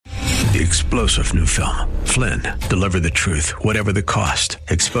The explosive new film, Flynn, deliver the truth, whatever the cost,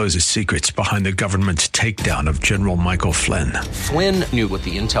 exposes secrets behind the government's takedown of General Michael Flynn. Flynn knew what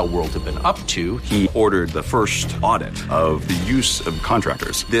the intel world had been up to. He ordered the first audit of the use of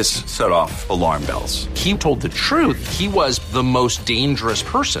contractors. This set off alarm bells. He told the truth. He was the most dangerous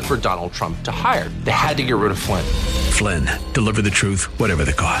person for Donald Trump to hire. They had to get rid of Flynn. Flynn, deliver the truth, whatever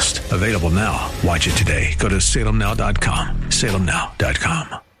the cost. Available now. Watch it today. Go to salemnow.com.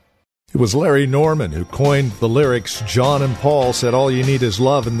 salemnow.com. It was Larry Norman who coined the lyrics, John and Paul said all you need is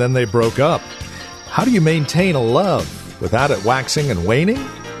love, and then they broke up. How do you maintain a love without it waxing and waning?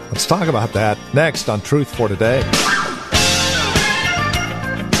 Let's talk about that next on Truth for Today.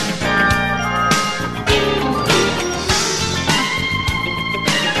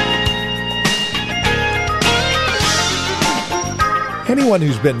 Anyone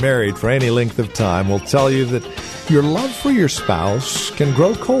who's been married for any length of time will tell you that your love for your spouse can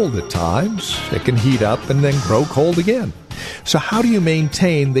grow cold at times. It can heat up and then grow cold again. So how do you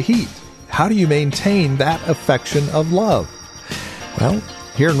maintain the heat? How do you maintain that affection of love? Well,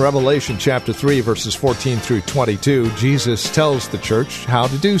 here in Revelation chapter 3, verses 14 through 22, Jesus tells the church how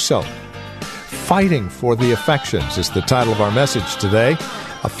to do so. Fighting for the Affections is the title of our message today.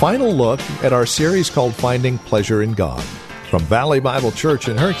 A final look at our series called Finding Pleasure in God. From Valley Bible Church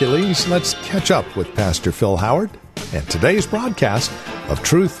in Hercules, let's catch up with Pastor Phil Howard and today's broadcast of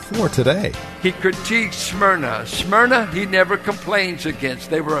Truth for Today. He critiqued Smyrna. Smyrna, he never complains against.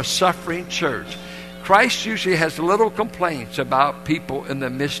 They were a suffering church. Christ usually has little complaints about people in the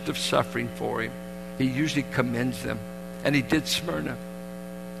midst of suffering for him. He usually commends them, and he did Smyrna.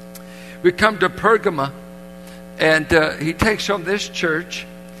 We come to Pergama, and he takes on this church,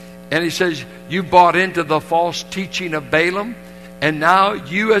 and he says, you bought into the false teaching of Balaam, and now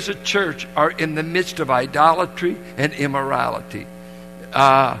you as a church are in the midst of idolatry and immorality.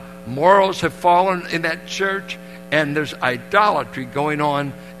 Morals have fallen in that church, and there's idolatry going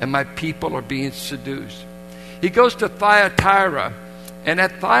on, and my people are being seduced. He goes to Thyatira, and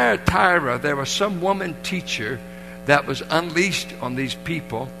at Thyatira there was some woman teacher that was unleashed on these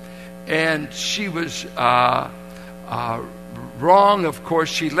people, and she was wrong, of course.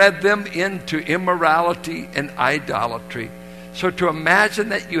 She led them into immorality and idolatry. So to imagine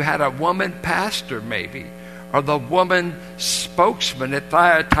that you had a woman pastor maybe, or the woman spokesman at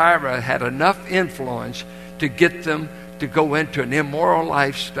Thyatira had enough influence to get them to go into an immoral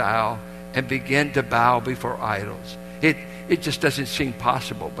lifestyle and begin to bow before idols. It just doesn't seem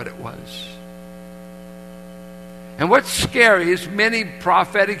possible, but it was. And what's scary is many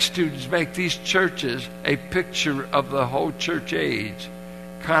prophetic students make these churches a picture of the whole church age,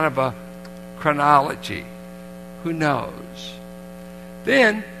 kind of a chronology. Who knows?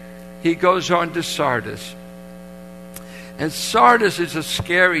 Then he goes on to Sardis. And Sardis is a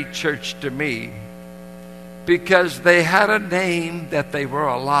scary church to me because they had a name that they were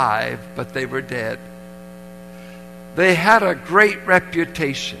alive, but they were dead. They had a great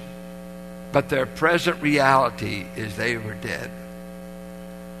reputation, but their present reality is they were dead.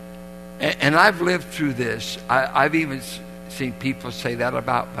 And I've lived through this. I've even seen people say that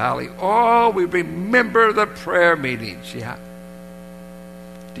about Valley. Oh, we remember the prayer meetings. Yeah.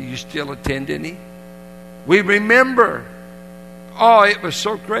 Do you still attend any? We remember. Oh, it was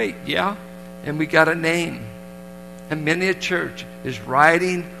so great. Yeah. And we got a name. And many a church is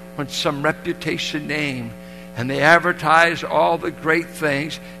riding on some reputation name. And they advertise all the great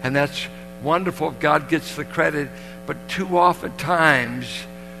things. And that's wonderful if God gets the credit, but too often times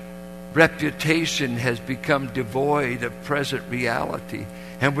reputation has become devoid of present reality,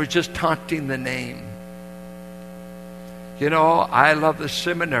 and we're just taunting the name. You know, I love the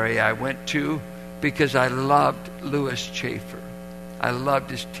seminary I went to because I loved Louis Chafer. I loved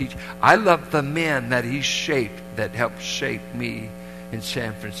his teaching. I loved the men that he shaped that helped shape me in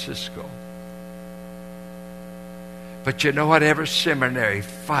San Francisco. But you know what? Every seminary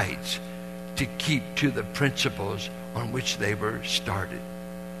fights to keep to the principles on which they were started,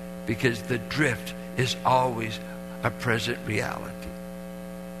 because the drift is always a present reality.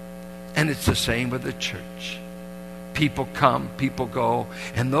 And it's the same with the church. People come, people go,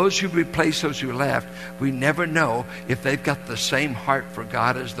 and those who replace those who left, we never know if they've got the same heart for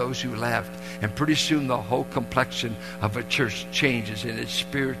God as those who left. And pretty soon the whole complexion of a church changes in its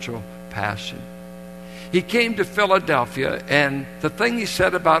spiritual passion. He came to Philadelphia, and the thing he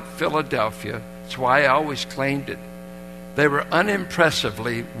said about Philadelphia, that's why I always claimed it, they were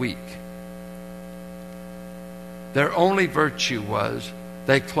unimpressively weak. Their only virtue was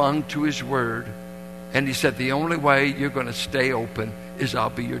they clung to his word, and he said, the only way you're going to stay open is I'll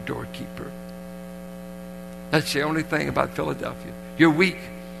be your doorkeeper. That's the only thing about Philadelphia. You're weak.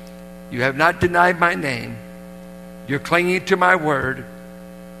 You have not denied my name. You're clinging to my word,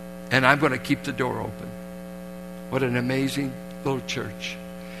 and I'm going to keep the door open. What an amazing little church.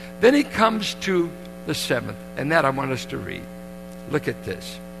 Then he comes to the 7th, and that I want us to read. Look at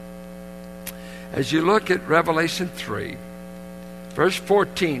this. As you look at Revelation 3, verse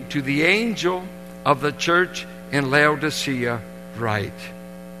 14, to the angel of the church in Laodicea write.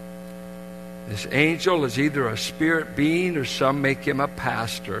 This angel is either a spirit being or some make him a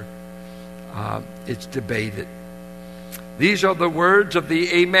pastor. It's debated. These are the words of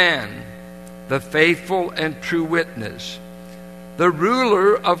the Amen, the faithful and true witness, the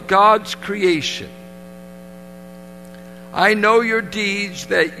ruler of God's creation. I know your deeds,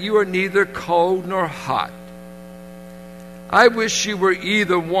 that you are neither cold nor hot. I wish you were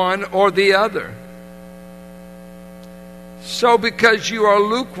either one or the other. So because you are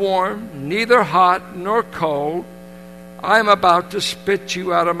lukewarm, neither hot nor cold, I am about to spit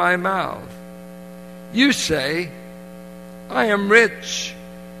you out of my mouth. You say, I am rich.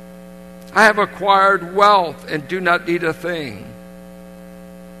 I have acquired wealth and do not need a thing.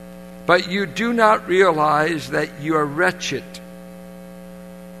 But you do not realize that you are wretched,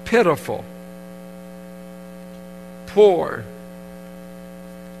 pitiful, poor,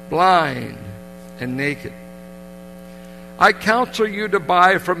 blind, and naked. I counsel you to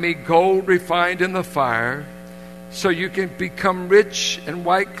buy from me gold refined in the fire, so you can become rich, and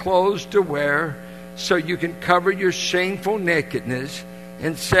white clothes to wear, so you can cover your shameful nakedness,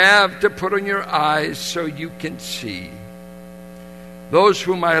 and salve to put on your eyes so you can see. Those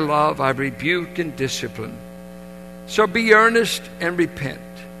whom I love, I rebuke and discipline. So be earnest and repent.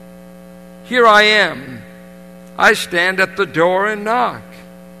 Here I am. I stand at the door and knock.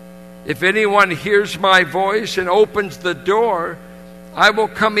 If anyone hears my voice and opens the door, I will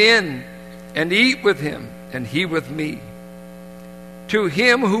come in and eat with him, and he with me. To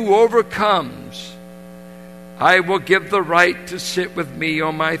him who overcomes, I will give the right to sit with me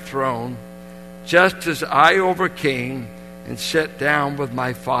on my throne, just as I overcame and sat down with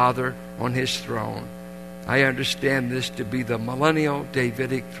my Father on his throne. I understand this to be the millennial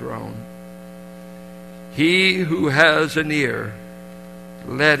Davidic throne. He who has an ear,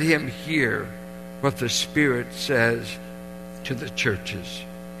 let him hear what the Spirit says to the churches.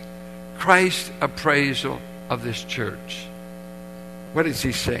 Christ's appraisal of this church. What is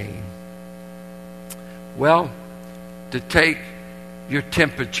he saying? Well, to take your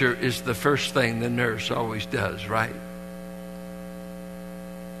temperature is the first thing the nurse always does, right?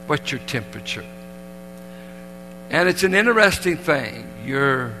 What's your temperature? And it's an interesting thing.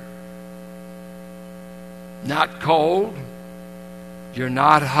 You're not cold. You're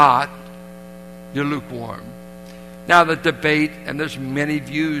not hot. You're lukewarm. Now the debate, and there's many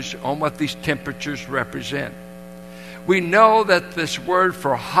views on what these temperatures represent. We know that this word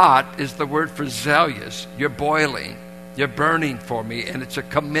for hot is the word for zealous. You're boiling. You're burning for me, and it's a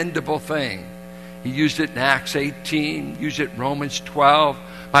commendable thing. He used it in Acts 18, used it in Romans 12.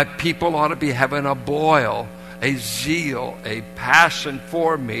 My people ought to be having a boil, a zeal, a passion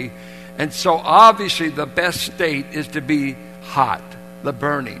for me. And so obviously the best state is to be hot, the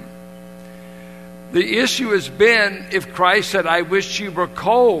burning. The issue has been, if Christ said, I wish you were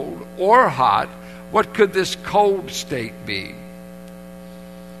cold or hot, what could this cold state be?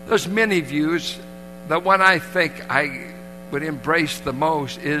 There's many views. The one I think I would embrace the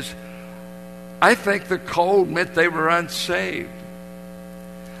most is, I think the cold meant they were unsaved.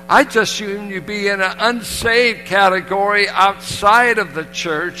 I just assume you be in an unsaved category outside of the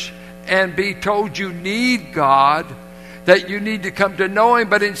church and be told you need God, that you need to come to know him,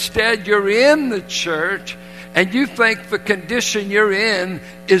 but instead you're in the church and you think the condition you're in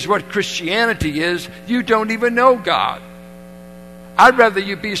is what Christianity is. You don't even know God. I'd rather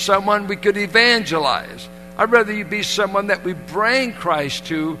you be someone we could evangelize. I'd rather you be someone that we bring Christ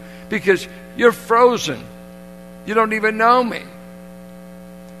to, because you're frozen. You don't even know me.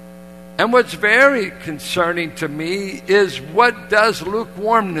 And what's very concerning to me is, what does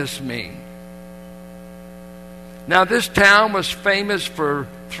lukewarmness mean? Now, this town was famous for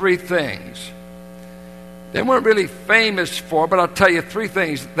 3 things. They weren't really famous for, but I'll tell you 3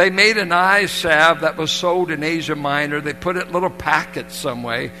 things. They made an eye salve that was sold in Asia Minor. They put it in little packets some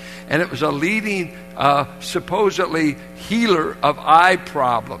way, and it was a leading, supposedly, healer of eye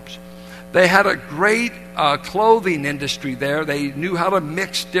problems. They had a great clothing industry there. They knew how to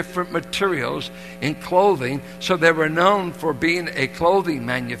mix different materials in clothing, so they were known for being a clothing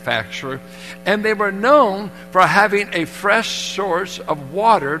manufacturer. And they were known for having a fresh source of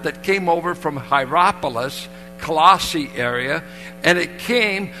water that came over from Hierapolis, Colossae area, and it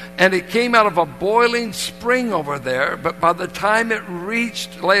came out of a boiling spring over there, but by the time it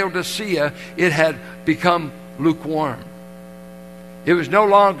reached Laodicea, it had become lukewarm. It was no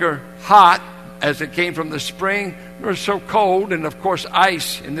longer hot as it came from the spring, nor so cold, and of course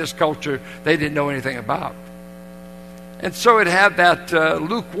ice in this culture they didn't know anything about. And so it had that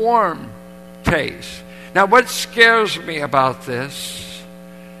lukewarm taste. Now what scares me about this,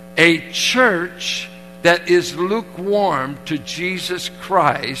 a church that is lukewarm to Jesus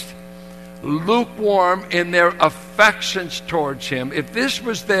Christ, lukewarm in their affections towards Him, if this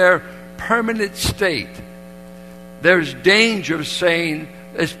was their permanent state, there's danger of saying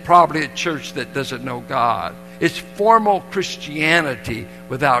it's probably a church that doesn't know God. It's formal Christianity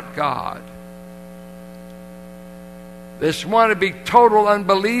without God. This one to be total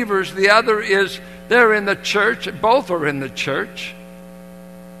unbelievers. The other is they're in the church. Both are in the church.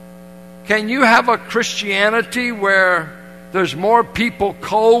 Can you have a Christianity where there's more people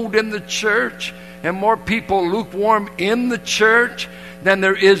cold in the church and more people lukewarm in the church than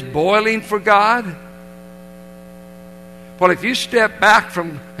there is boiling for God? Well, if you step back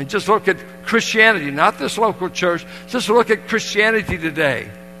from and just look at Christianity, not this local church, just look at Christianity today.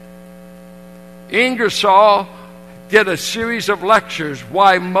 Ingersoll did a series of lectures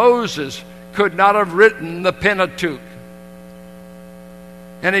why Moses could not have written the Pentateuch.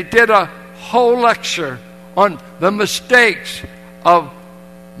 And he did a whole lecture on the mistakes of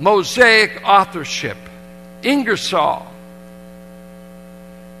Mosaic authorship. Ingersoll.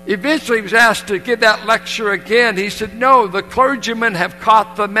 Eventually he was asked to give that lecture again. He said, no, the clergymen have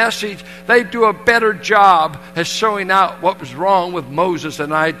caught the message. They do a better job at showing out what was wrong with Moses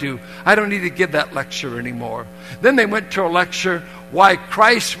than I do. I don't need to give that lecture anymore. Then they went to a lecture why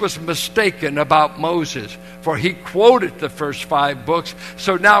Christ was mistaken about Moses, for he quoted the first 5 books,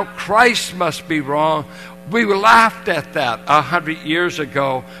 so now Christ must be wrong. We laughed at that 100 years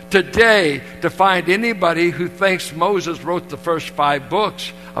ago. Today, to find anybody who thinks Moses wrote the first 5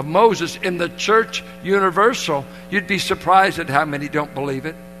 books of Moses in the church universal, you'd be surprised at how many don't believe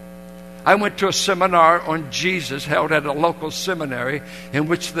it. I went to a seminar on Jesus held at a local seminary in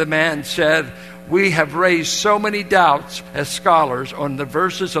which the man said, we have raised so many doubts as scholars on the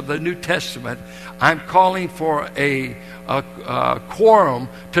verses of the New Testament, I'm calling for a quorum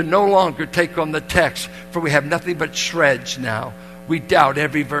to no longer take on the text, for we have nothing but shreds now. We doubt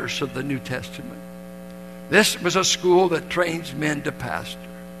every verse of the New Testament. This was a school that trains men to pastor.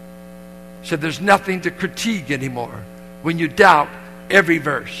 Said there's nothing to critique anymore when you doubt every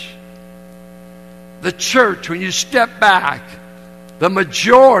verse. The church, when you step back, the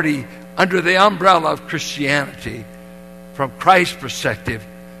majority under the umbrella of Christianity, from Christ's perspective,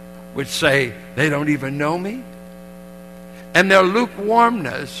 would say, they don't even know me. And their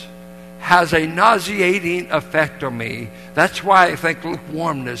lukewarmness has a nauseating effect on me. That's why I think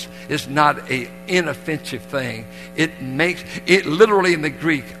lukewarmness is not an inoffensive thing. It makes it literally in the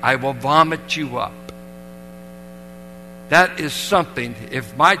Greek, I will vomit you up. That is something.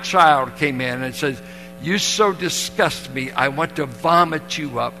 If my child came in and says, you so disgust me, I want to vomit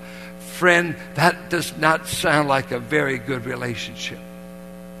you up. Friend, that does not sound like a very good relationship.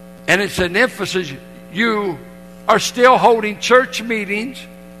 And it's an emphasis. You are still holding church meetings,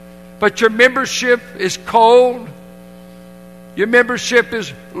 but your membership is cold. Your membership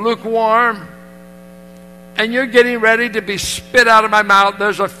is lukewarm. And you're getting ready to be spit out of my mouth.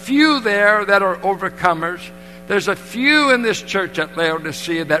 There's a few there that are overcomers. There's a few in this church at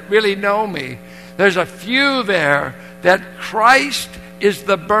Laodicea that really know me. There's a few there that Christ is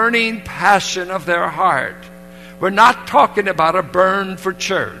the burning passion of their heart. We're not talking about a burn for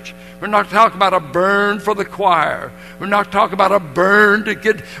church. We're not talking about a burn for the choir. We're not talking about a burn to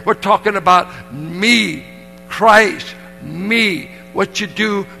get. We're talking about me, Christ, me, what you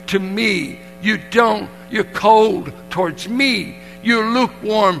do to me. You're cold towards me. You're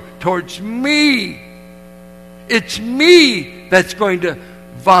lukewarm towards me. It's me that's going to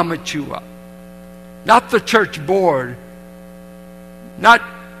vomit you up. Not the church board. Not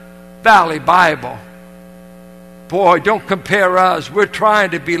Valley Bible. Boy, don't compare us. We're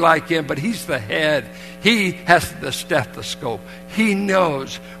trying to be like him, but he's the head. He has the stethoscope. He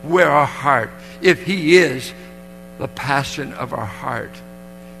knows where our heart, if he is the passion of our heart.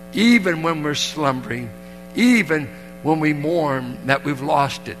 Even when we're slumbering, even when we mourn that we've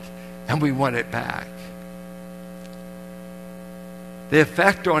lost it and we want it back. The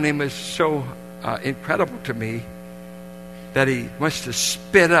effect on him is so incredible to me that he wants to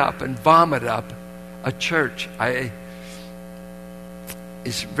spit up and vomit up a church.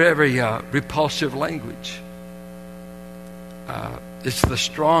 It's very repulsive language. It's the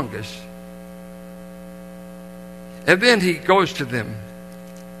strongest. And then he goes to them.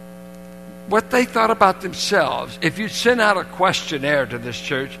 What they thought about themselves. If you send out a questionnaire to this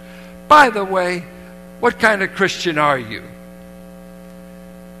church, by the way, what kind of Christian are you?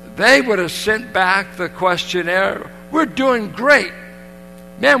 They would have sent back the questionnaire, we're doing great.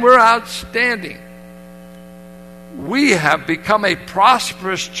 Man, we're outstanding. We have become a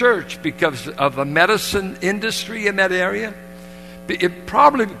prosperous church because of the medicine industry in that area. It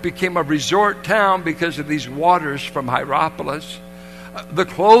probably became a resort town because of these waters from Hierapolis. The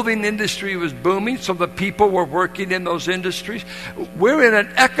clothing industry was booming, so the people were working in those industries. We're in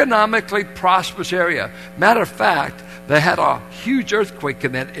an economically prosperous area. Matter of fact, they had a huge earthquake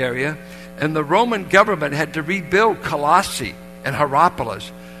in that area, and the Roman government had to rebuild Colossae and Hierapolis.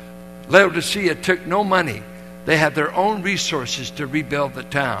 Laodicea took no money. They had their own resources to rebuild the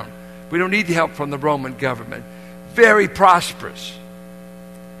town. We don't need help from the Roman government. Very prosperous.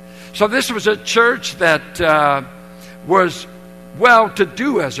 So this was a church that was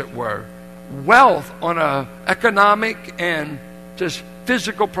well-to-do, as it were. Wealth on a economic and just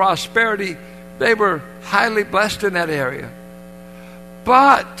physical prosperity. They were highly blessed in that area.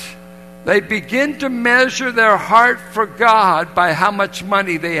 But they begin to measure their heart for God by how much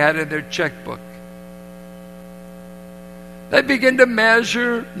money they had in their checkbook. They begin to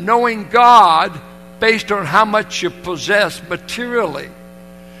measure knowing God based on how much you possess materially.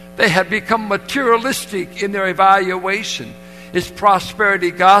 They had become materialistic in their evaluation. It's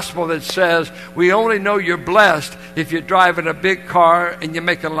prosperity gospel that says we only know you're blessed if you're driving a big car and you're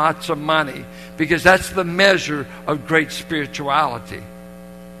making lots of money, because that's the measure of great spirituality.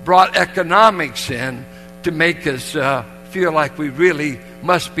 Brought economics in to make us feel like we really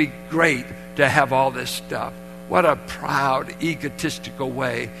must be great to have all this stuff. What a proud, egotistical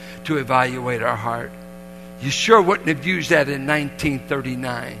way to evaluate our heart. You sure wouldn't have used that in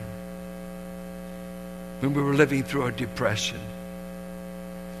 1939 when we were living through a depression.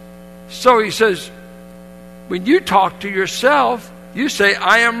 So he says, when you talk to yourself, you say,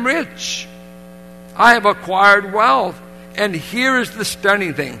 I am rich. I have acquired wealth. And here is the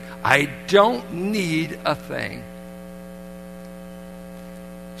stunning thing. I don't need a thing.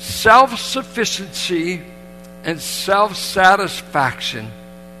 Self-sufficiency and self-satisfaction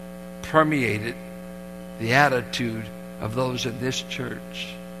permeated the attitude of those in this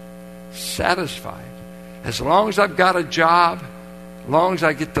church. Satisfied. As long as I've got a job, as long as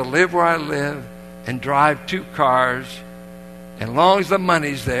I get to live where I live and drive 2 cars, and as long as the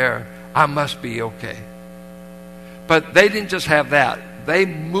money's there, I must be okay. But they didn't just have that. They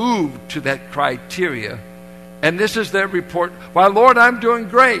moved to that criteria. And this is their report. Why, Lord, I'm doing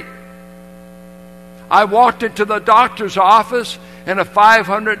great. I walked into the doctor's office in a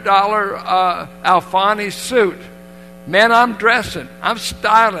 $500 Alfani suit. Man, I'm dressing. I'm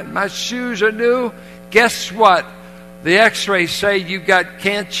styling. My shoes are new. Guess what? The x-rays say you've got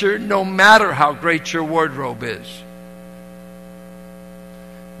cancer no matter how great your wardrobe is.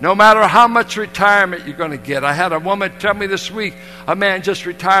 No matter how much retirement you're going to get. I had a woman tell me this week, a man just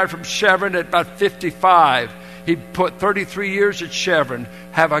retired from Chevron at about 55. He put 33 years at Chevron,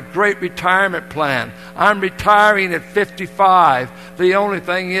 have a great retirement plan. I'm retiring at 55. The only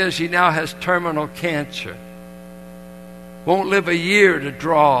thing is he now has terminal cancer. Won't live a year to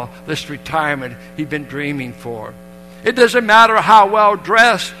draw this retirement he'd been dreaming for. It doesn't matter how well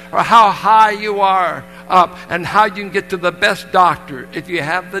dressed or how high you are up and how you can get to the best doctor. If you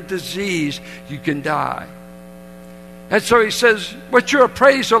have the disease, you can die. And so he says, what's your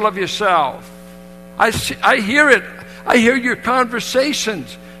appraisal of yourself? I hear it. I hear your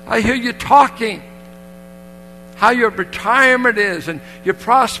conversations. I hear you talking. How your retirement is and your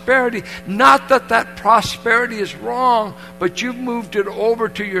prosperity. Not that that prosperity is wrong, but you've moved it over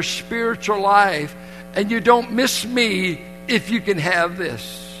to your spiritual life, and you don't miss me if you can have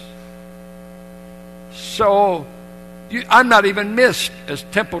this. So, I'm not even missed, as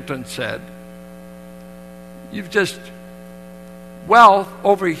Templeton said. You've just, wealth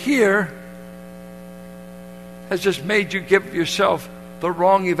over here has just made you give yourself the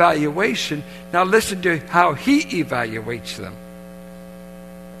wrong evaluation. Now listen to how he evaluates them.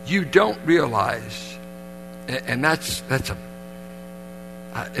 You don't realize, and that's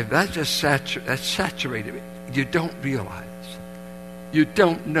saturated. You don't realize. You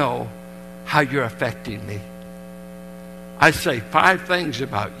don't know how you're affecting me. I say 5 things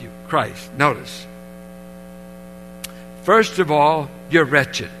about you, Christ. Notice. First of all, you're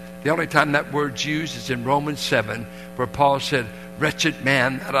wretched. The only time that word's used is in Romans 7, where Paul said, wretched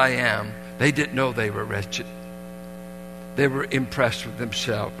man that I am. They didn't know they were wretched. They were impressed with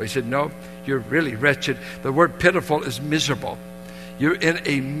themselves. They said, no, you're really wretched. The word pitiful is miserable. You're in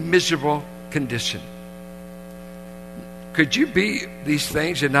a miserable condition. Could you be these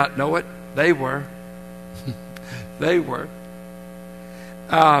things and not know it? They were. They were.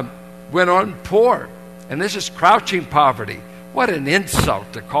 Went on poor. And this is crouching poverty. What an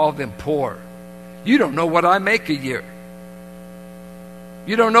insult to call them poor. You don't know what I make a year.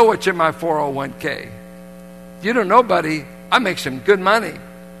 You don't know what's in my 401k. You don't know, buddy, I make some good money.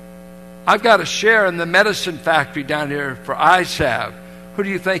 I've got a share in the medicine factory down here for eye salve. Who do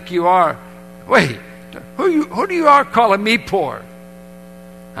you think you are? Wait, who do you are calling me poor?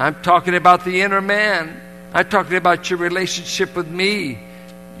 I'm talking about the inner man. I'm talking about your relationship with me.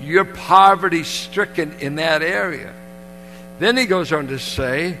 You're poverty-stricken in that area. Then he goes on to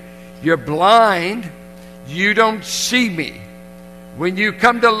say, you're blind, you don't see me. When you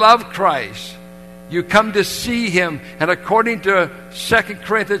come to love Christ, you come to see him. And according to 2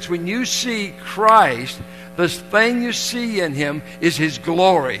 Corinthians, when you see Christ, the thing you see in him is his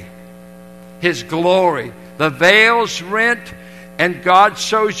glory. His glory. The veil's rent, and God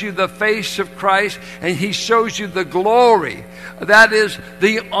shows you the face of Christ, and he shows you the glory. That is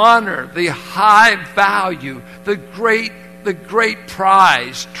the honor, the high value, the great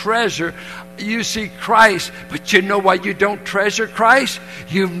prize, treasure. You see Christ, but you know why you don't treasure Christ?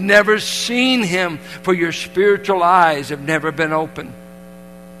 You've never seen him, for your spiritual eyes have never been open.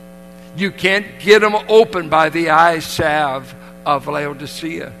 You can't get them open by the eye salve of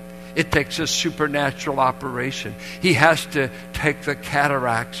Laodicea. It takes a supernatural operation. He has to take the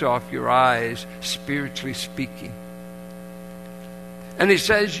cataracts off your eyes, spiritually speaking. And he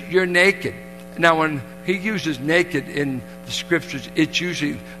says, you're naked. Now, when he uses naked in the scriptures, it's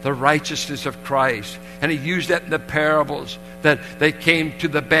usually the righteousness of Christ. And he used that in the parables, that they came to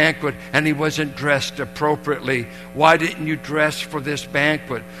the banquet and he wasn't dressed appropriately. Why didn't you dress for this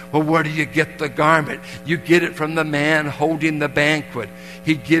banquet? Well, where do you get the garment? You get it from the man holding the banquet.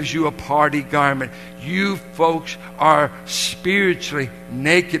 He gives you a party garment. You folks are spiritually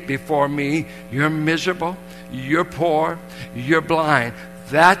naked before me. You're miserable. You're poor. You're blind.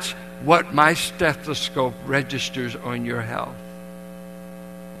 That's what my stethoscope registers on your health.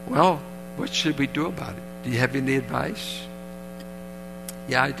 Well, what should we do about it? Do you have any advice?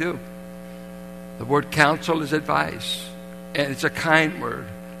 Yeah, I do. The word counsel is advice, and it's a kind word.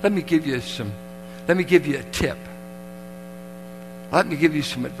 Let me give you a tip. Let me give you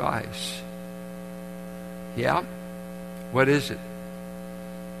some advice. Yeah? What is it?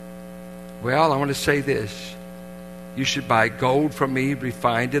 Well, I want to say this. You should buy gold from me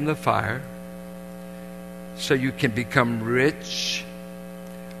refined in the fire so you can become rich,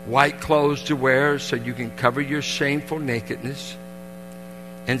 white clothes to wear so you can cover your shameful nakedness,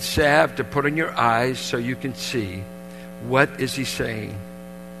 and salve to put on your eyes so you can see. What is he saying?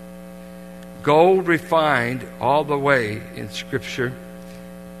 Gold refined all the way in Scripture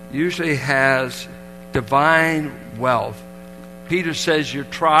usually has divine wealth. Peter says your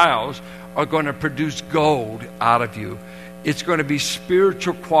trials are going to produce gold out of you. It's going to be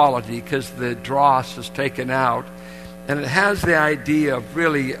spiritual quality because the dross is taken out. And it has the idea of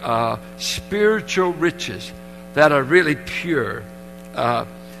really spiritual riches that are really pure,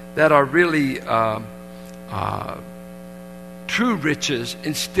 that are really true riches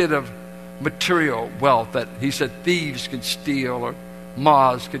instead of material wealth that he said thieves can steal or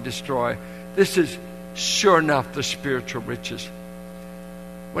moths can destroy. This is sure enough the spiritual riches.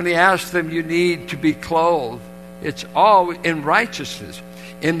 When he asked them, you need to be clothed, it's all in righteousness.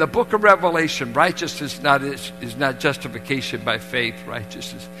 In the book of Revelation, righteousness is not justification by faith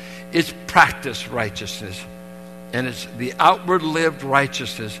righteousness. It's practice righteousness. And it's the outward lived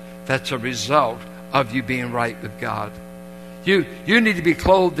righteousness that's a result of you being right with God. You need to be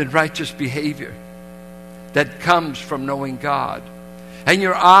clothed in righteous behavior that comes from knowing God. And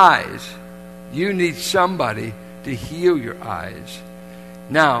your eyes, you need somebody to heal your eyes.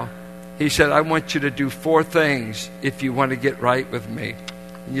 Now, he said, I want you to do 4 things if you want to get right with me.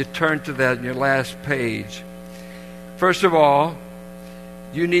 And you turn to that in your last page. First of all,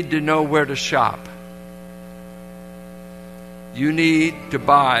 you need to know where to shop. You need to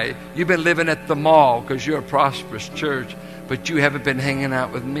buy. You've been living at the mall because you're a prosperous church, but you haven't been hanging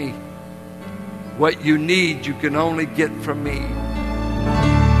out with me. What you need, you can only get from me.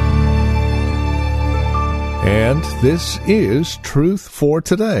 And this is Truth for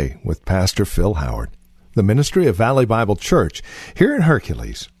Today with Pastor Phil Howard, the ministry of Valley Bible Church here in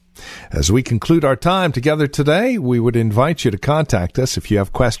Hercules. As we conclude our time together today, we would invite you to contact us if you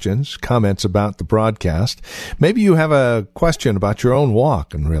have questions, comments about the broadcast. Maybe you have a question about your own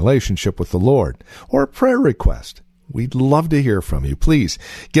walk and relationship with the Lord, or a prayer request. We'd love to hear from you. Please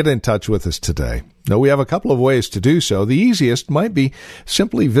get in touch with us today. Now, we have a couple of ways to do so. The easiest might be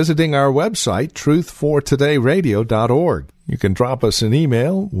simply visiting our website, truthfortodayradio.org. You can drop us an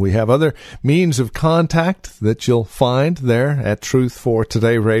email. We have other means of contact that you'll find there at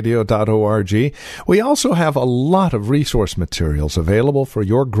truthfortodayradio.org. We also have a lot of resource materials available for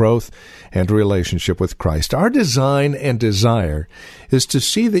your growth and relationship with Christ. Our design and desire is to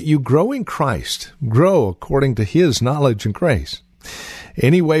see that you grow in Christ, grow according to His knowledge and grace.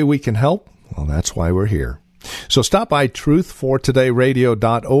 Any way we can help, well, that's why we're here. So stop by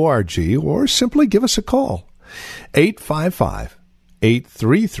truthfortodayradio.org or simply give us a call.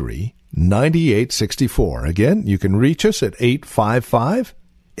 855-833-9864. Again, you can reach us at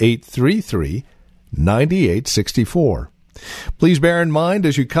 855-833-9864. Please bear in mind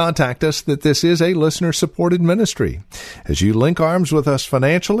as you contact us that this is a listener-supported ministry. As you link arms with us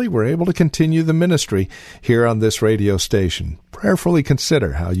financially, we're able to continue the ministry here on this radio station. Prayerfully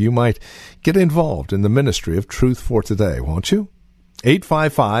consider how you might get involved in the ministry of Truth for Today, won't you?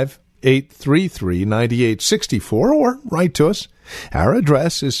 855-833-9864 or write to us. Our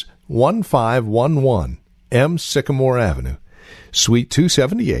address is 1511 M. Sycamore Avenue, Suite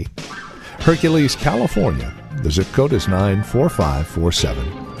 278, Hercules, California. The zip code is 94547.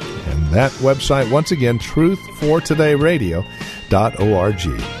 And that website, once again, truthfortodayradio.org.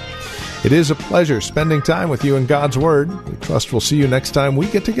 It is a pleasure spending time with you in God's Word. We trust we'll see you next time we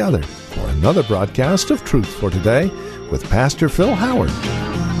get together for another broadcast of Truth for Today with Pastor Phil Howard.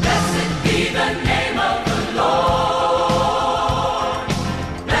 Blessed be the name of the Lord.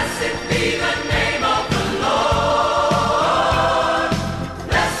 Blessed be the name of the Lord.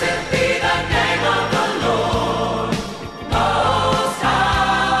 Blessed be the name of the Lord Most High.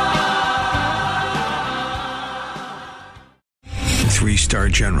 3-star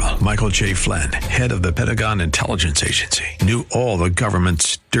General Michael J. Flynn, head of the Pentagon Intelligence Agency, knew all the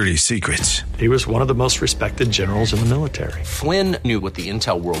government's dirty secrets. He was one of the most respected generals in the military. Flynn knew what the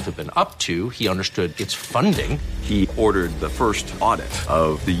intel world had been up to. He understood its funding. He ordered the first audit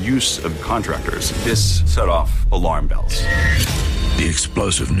of the use of contractors. This set off alarm bells. The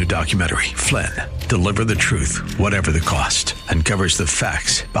explosive new documentary, Flynn, Deliver the Truth, Whatever the Cost, uncovers the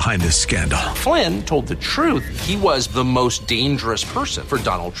facts behind this scandal. Flynn told the truth. He was the most dangerous person for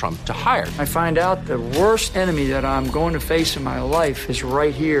Donald Trump to hire. I find out the worst enemy that I'm going to face in my life is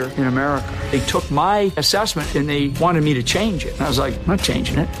right here in America. They took my assessment and they wanted me to change it. And I was like, I'm not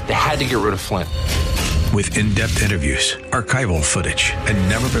changing it. They had to get rid of Flynn. With in-depth interviews, archival footage, and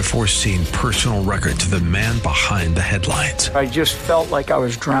never-before-seen personal records of the man behind the headlines. I just felt like I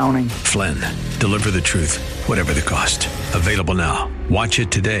was drowning. Flynn, Deliver the Truth, Whatever the Cost. Available now. Watch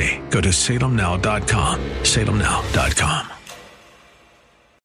it today. Go to salemnow.com. salemnow.com.